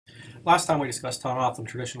Last time we discussed Tohono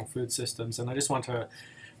traditional food systems, and I just want to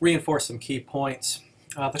reinforce some key points.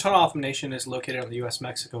 The Tohono Nation is located on the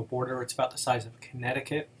U.S.-Mexico border. It's about the size of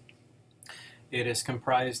Connecticut. It is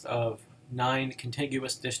comprised of 9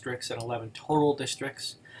 contiguous districts and 11 total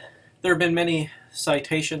districts. There have been many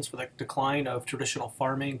citations for the decline of traditional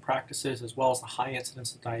farming practices as well as the high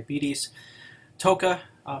incidence of diabetes. Toka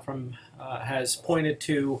has pointed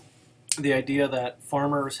to the idea that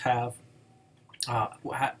farmers have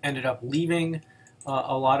ended up leaving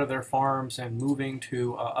a lot of their farms and moving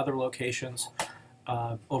to other locations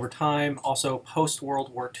over time. Also,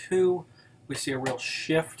 post-World War II, we see a real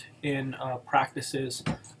shift in practices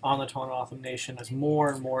on the Tohono Nation as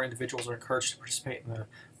more and more individuals are encouraged to participate in the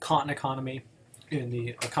cotton economy, in the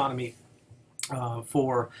economy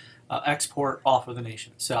for export off of the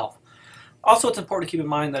nation itself. Also, it's important to keep in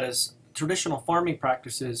mind that as traditional farming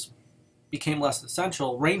practices became less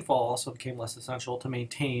essential, rainfall also became less essential to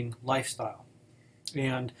maintain lifestyle.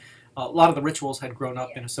 And a lot of the rituals had grown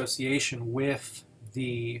up in association with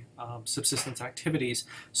the subsistence activities.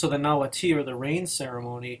 So the Nawati, or the rain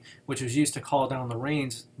ceremony, which was used to call down the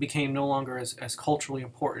rains, became no longer as culturally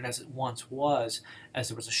important as it once was, as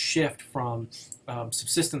there was a shift from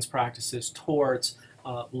subsistence practices towards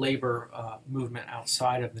labor movement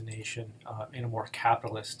outside of the nation in a more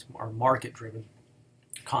capitalist or market-driven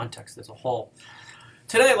context as a whole.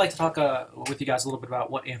 Today I'd like to talk with you guys a little bit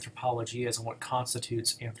about what anthropology is and what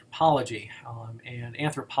constitutes anthropology. And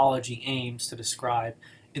anthropology aims to describe,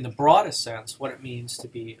 in the broadest sense, what it means to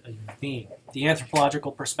be a human being. The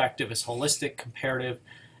anthropological perspective is holistic, comparative,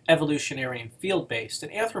 evolutionary, and field-based.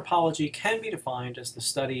 And anthropology can be defined as the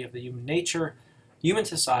study of the human nature, human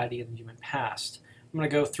society, and the human past. I'm going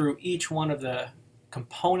to go through each one of the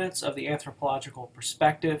components of the anthropological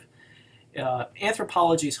perspective.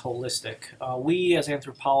 Anthropology is holistic. We as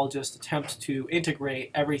anthropologists attempt to integrate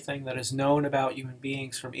everything that is known about human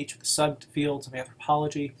beings from each of the subfields of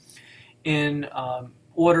anthropology in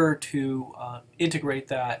order to integrate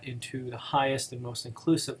that into the highest and most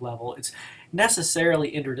inclusive level. It's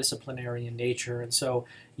necessarily interdisciplinary in nature, and so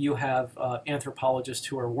you have anthropologists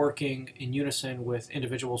who are working in unison with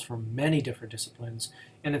individuals from many different disciplines,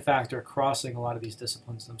 and in fact are crossing a lot of these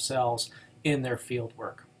disciplines themselves in their field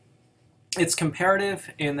work. It's comparative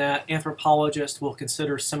in that anthropologists will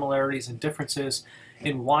consider similarities and differences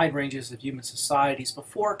in wide ranges of human societies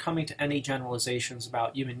before coming to any generalizations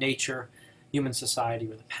about human nature, human society,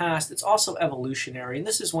 or the past. It's also evolutionary, and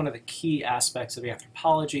this is one of the key aspects of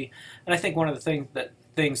anthropology, and I think one of the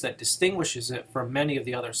things that distinguishes it from many of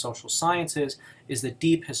the other social sciences is the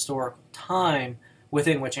deep historical time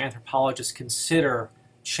within which anthropologists consider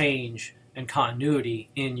change and continuity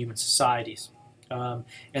in human societies.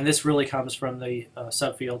 And this really comes from the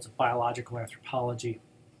subfields of biological anthropology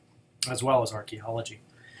as well as archaeology.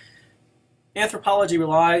 Anthropology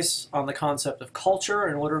relies on the concept of culture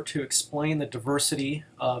in order to explain the diversity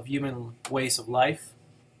of human ways of life.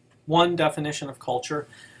 One definition of culture,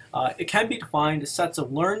 it can be defined as sets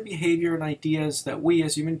of learned behavior and ideas that we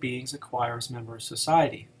as human beings acquire as members of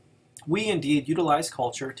society. We indeed utilize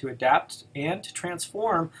culture to adapt and to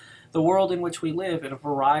transform the world in which we live in a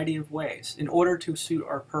variety of ways in order to suit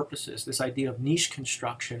our purposes. This idea of niche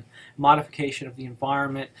construction, modification of the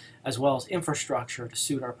environment, as well as infrastructure to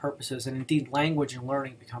suit our purposes, and indeed language and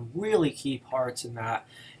learning become really key parts in that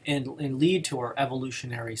and lead to our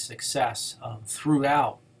evolutionary success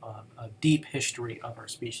throughout a deep history of our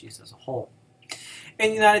species as a whole.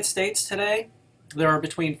 In the United States today, there are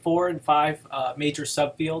between 4 and 5 major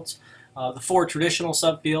subfields. The 4 traditional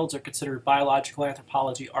subfields are considered biological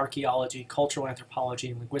anthropology, archaeology, cultural anthropology,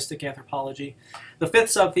 and linguistic anthropology. The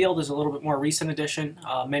 5th subfield is a little bit more recent addition.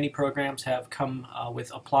 Many programs have come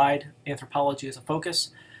with applied anthropology as a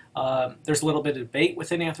focus. There's a little bit of debate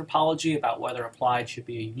within anthropology about whether applied should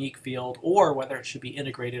be a unique field or whether it should be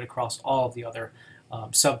integrated across all of the other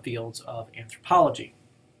subfields of anthropology.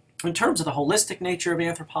 In terms of the holistic nature of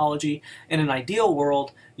anthropology, in an ideal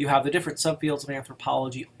world, you have the different subfields of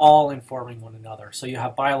anthropology all informing one another. So you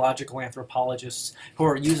have biological anthropologists who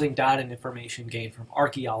are using data and information gained from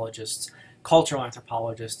archaeologists, cultural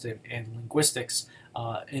anthropologists, and linguistics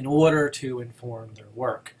in order to inform their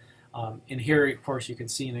work. And here, of course, you can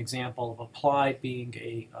see an example of applied being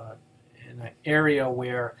in an area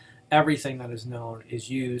where everything that is known is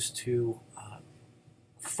used to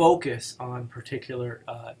focus on particular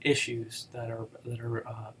issues that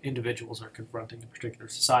individuals are confronting in particular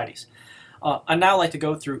societies. I'd now like to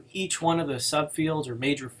go through each one of the subfields or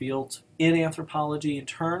major fields in anthropology in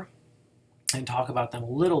turn and talk about them a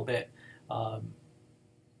little bit.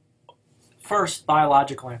 First,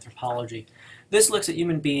 biological anthropology. This looks at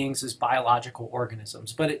human beings as biological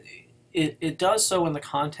organisms, but it does so in the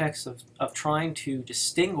context of trying to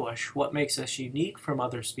distinguish what makes us unique from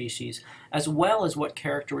other species, as well as what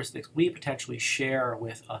characteristics we potentially share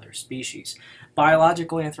with other species.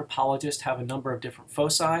 Biological anthropologists have a number of different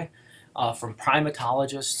foci, from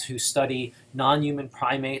primatologists who study non-human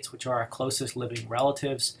primates, which are our closest living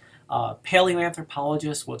relatives,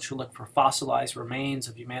 paleoanthropologists, which look for fossilized remains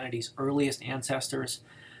of humanity's earliest ancestors,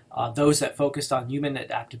 those that focused on human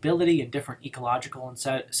adaptability in different ecological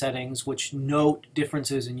settings, which note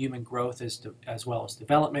differences in human growth as well as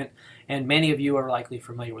development. And many of you are likely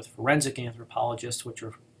familiar with forensic anthropologists,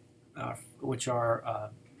 which are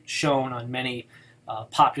shown on many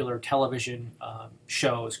popular television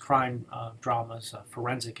shows, crime dramas,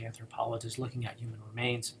 forensic anthropologists looking at human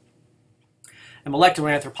remains. And molecular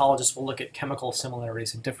anthropologists will look at chemical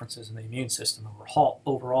similarities and differences in the immune system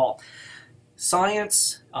overall.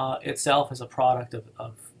 Science itself is a product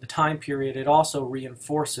of the time period. It also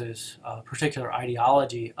reinforces a particular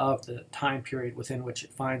ideology of the time period within which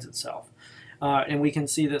it finds itself. And we can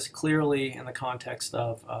see this clearly in the context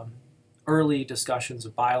of early discussions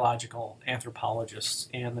of biological anthropologists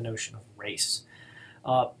and the notion of race.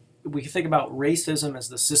 We can think about racism as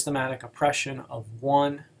the systematic oppression of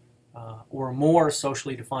one or more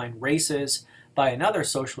socially defined races by another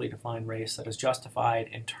socially defined race that is justified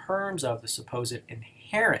in terms of the supposed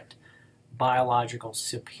inherent biological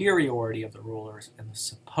superiority of the rulers and the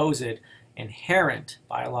supposed inherent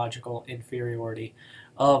biological inferiority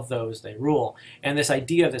of those they rule. And this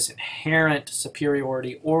idea of this inherent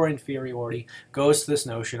superiority or inferiority goes to this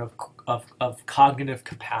notion of cognitive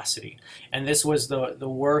capacity. And this was the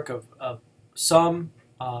work of some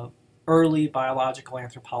early biological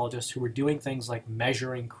anthropologists who were doing things like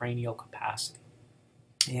measuring cranial capacity.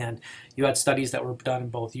 And you had studies that were done in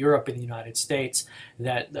both Europe and the United States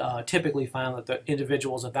that typically found that the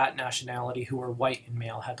individuals of that nationality who were white and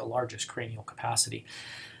male had the largest cranial capacity.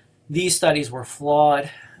 These studies were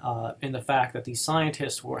flawed in the fact that these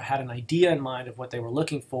scientists had an idea in mind of what they were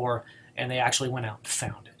looking for, and they actually went out and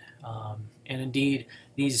found it. And indeed,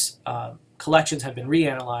 these collections have been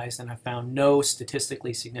reanalyzed and have found no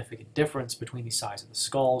statistically significant difference between the size of the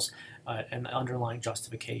skulls and the underlying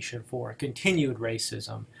justification for continued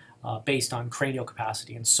racism based on cranial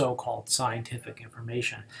capacity and so-called scientific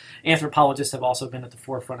information. Anthropologists have also been at the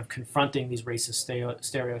forefront of confronting these racist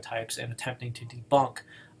stereotypes and attempting to debunk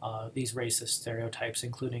these racist stereotypes,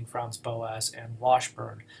 including Franz Boas and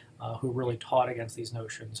Washburn, who really taught against these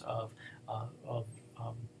notions of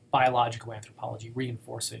biological anthropology,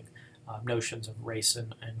 reinforcing notions of race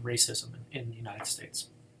and racism in the United States.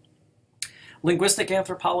 Linguistic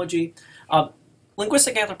anthropology.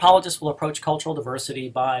 Linguistic anthropologists will approach cultural diversity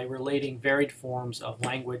by relating varied forms of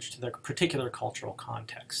language to their particular cultural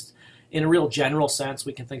context. In a real general sense,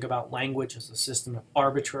 we can think about language as a system of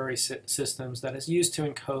arbitrary systems that is used to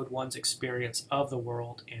encode one's experience of the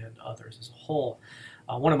world and others as a whole.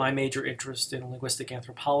 One of my major interests in linguistic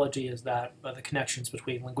anthropology is that the connections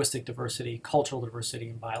between linguistic diversity, cultural diversity,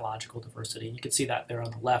 and biological diversity. You can see that there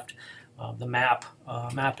on the left, the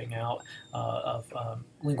mapping out of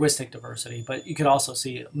linguistic diversity, but you could also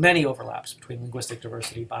see many overlaps between linguistic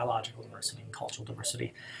diversity, biological diversity, and cultural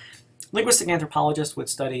diversity. Linguistic anthropologists would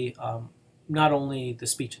study not only the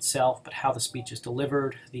speech itself, but how the speech is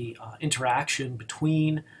delivered, the interaction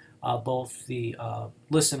between both the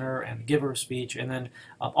listener and the giver of speech, and then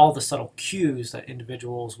all the subtle cues that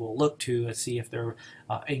individuals will look to see if they're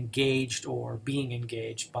engaged or being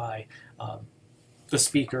engaged by the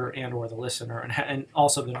speaker and or the listener, and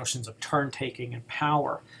also the notions of turn-taking and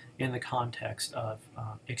power in the context of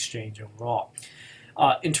exchange overall.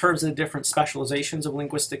 In terms of the different specializations of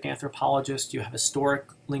linguistic anthropologists, you have historic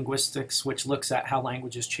linguistics, which looks at how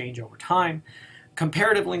languages change over time.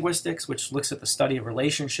 Comparative linguistics, which looks at the study of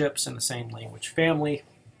relationships in the same language family,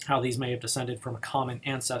 how these may have descended from a common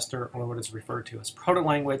ancestor or what is referred to as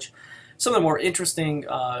proto-language. Some of the more interesting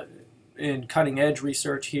and cutting-edge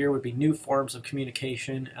research here would be new forms of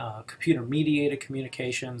communication, computer-mediated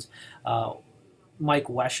communications. Mike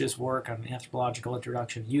Wesch's work on the Anthropological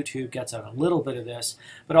Introduction to YouTube gets at a little bit of this,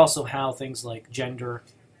 but also how things like gender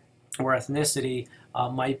or ethnicity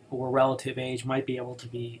or relative age might be able to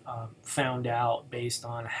be found out based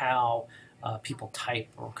on how people type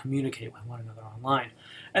or communicate with one another online.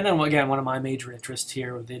 And then again, one of my major interests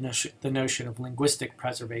here, the notion of linguistic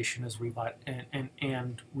preservation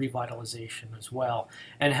and revitalization as well,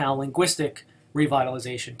 and how linguistic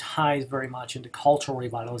revitalization ties very much into cultural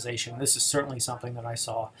revitalization. This is certainly something that I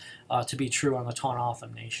saw to be true on the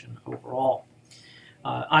Tohono Nation overall.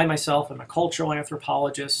 I myself am a cultural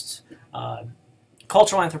anthropologist.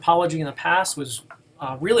 Cultural anthropology in the past was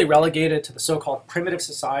really relegated to the so-called primitive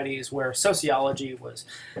societies, where sociology was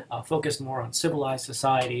focused more on civilized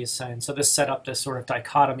societies, and so this set up this sort of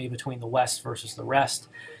dichotomy between the West versus the rest.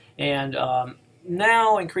 And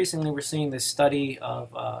now, increasingly, we're seeing this study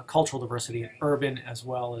of cultural diversity in urban as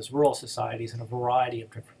well as rural societies in a variety of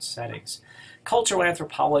different settings. Cultural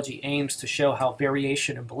anthropology aims to show how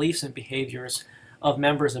variation in beliefs and behaviors of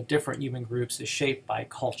members of different human groups is shaped by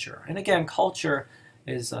culture. And again, culture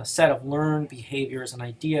is a set of learned behaviors and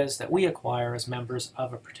ideas that we acquire as members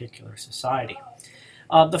of a particular society.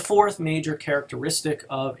 The fourth major characteristic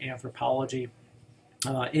of anthropology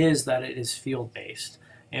is that it is field-based.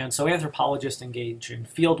 And so anthropologists engage in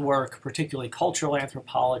field work, particularly cultural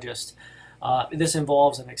anthropologists. This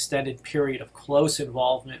involves an extended period of close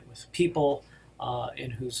involvement with people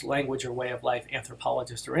in whose language or way of life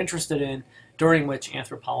anthropologists are interested in, during which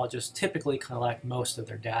anthropologists typically collect most of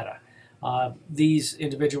their data. These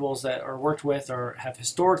individuals that are worked with have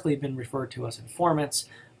historically been referred to as informants.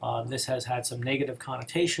 This has had some negative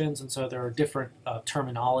connotations, and so there are different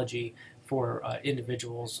terminology for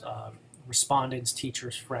individuals, respondents,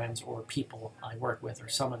 teachers, friends, or people I work with, are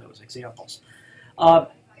some of those examples.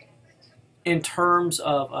 In terms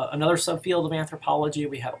of another subfield of anthropology,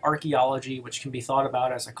 we have archaeology, which can be thought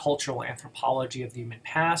about as a cultural anthropology of the human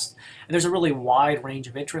past. And there's a really wide range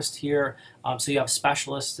of interest here. So you have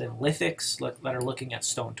specialists in lithics that are looking at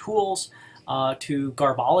stone tools, to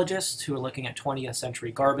garbologists who are looking at 20th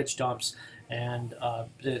century garbage dumps. And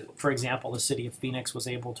for example, the city of Phoenix was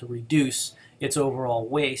able to reduce its overall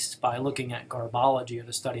waste by looking at garbology, or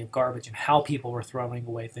the study of garbage, and how people were throwing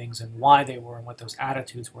away things and why they were and what those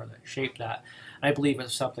attitudes were that shaped that. And I believe it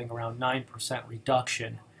was something around 9%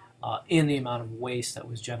 reduction in the amount of waste that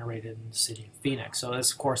was generated in the city of Phoenix. So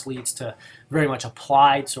this, of course, leads to very much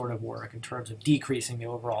applied sort of work in terms of decreasing the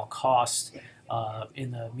overall cost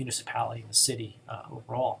in the municipality and the city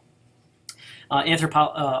overall.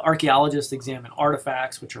 Archaeologists examine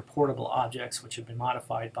artifacts, which are portable objects which have been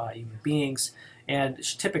modified by human beings, and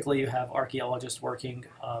typically you have archaeologists working,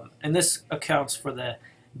 and this accounts for the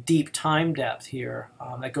deep time depth here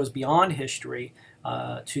that goes beyond history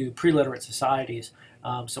to pre-literate societies.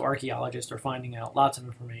 So archaeologists are finding out lots of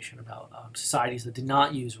information about societies that did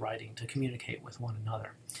not use writing to communicate with one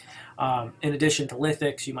another. In addition to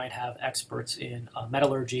lithics, you might have experts in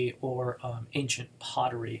metallurgy or ancient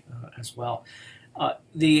pottery as well.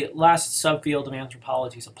 The last subfield of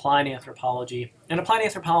anthropology is applied anthropology, and applied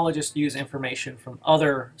anthropologists use information from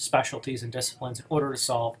other specialties and disciplines in order to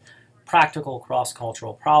solve practical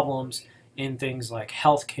cross-cultural problems in things like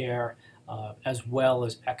healthcare, as well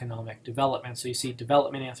as economic development. So you see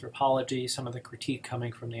development anthropology, some of the critique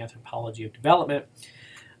coming from the anthropology of development,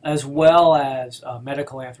 as well as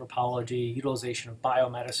medical anthropology, utilization of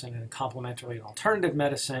biomedicine and complementary and alternative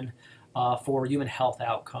medicine for human health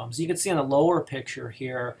outcomes. You can see on the lower picture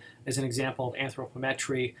here is an example of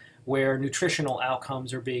anthropometry, where nutritional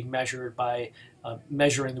outcomes are being measured by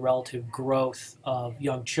measuring the relative growth of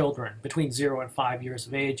young children. Between 0 and 5 years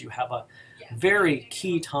of age, you have a very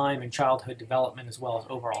key time in childhood development as well as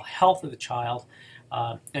overall health of the child.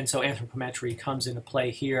 And so anthropometry comes into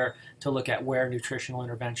play here to look at where nutritional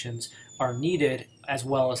interventions are needed, as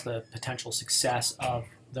well as the potential success of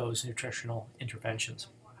those nutritional interventions.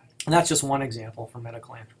 And that's just one example for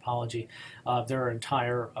medical anthropology. There are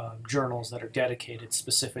entire journals that are dedicated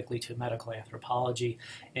specifically to medical anthropology,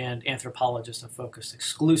 and anthropologists have focused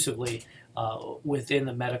exclusively within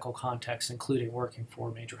the medical context, including working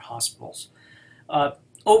for major hospitals.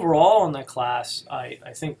 Overall in the class, I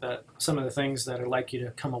think that some of the things that I'd like you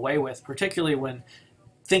to come away with, particularly when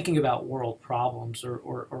thinking about world problems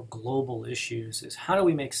or global issues, is how do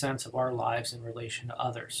we make sense of our lives in relation to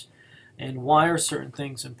others? And why are certain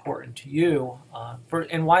things important to you,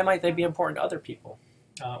 and why might they be important to other people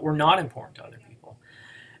or not important to other people?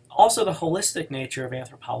 Also, the holistic nature of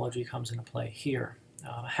anthropology comes into play here.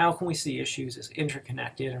 How can we see issues as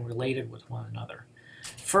interconnected and related with one another?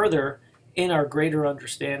 Further, in our greater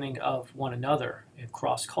understanding of one another and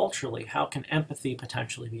cross-culturally, how can empathy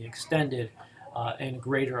potentially be extended and a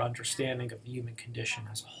greater understanding of the human condition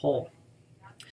as a whole?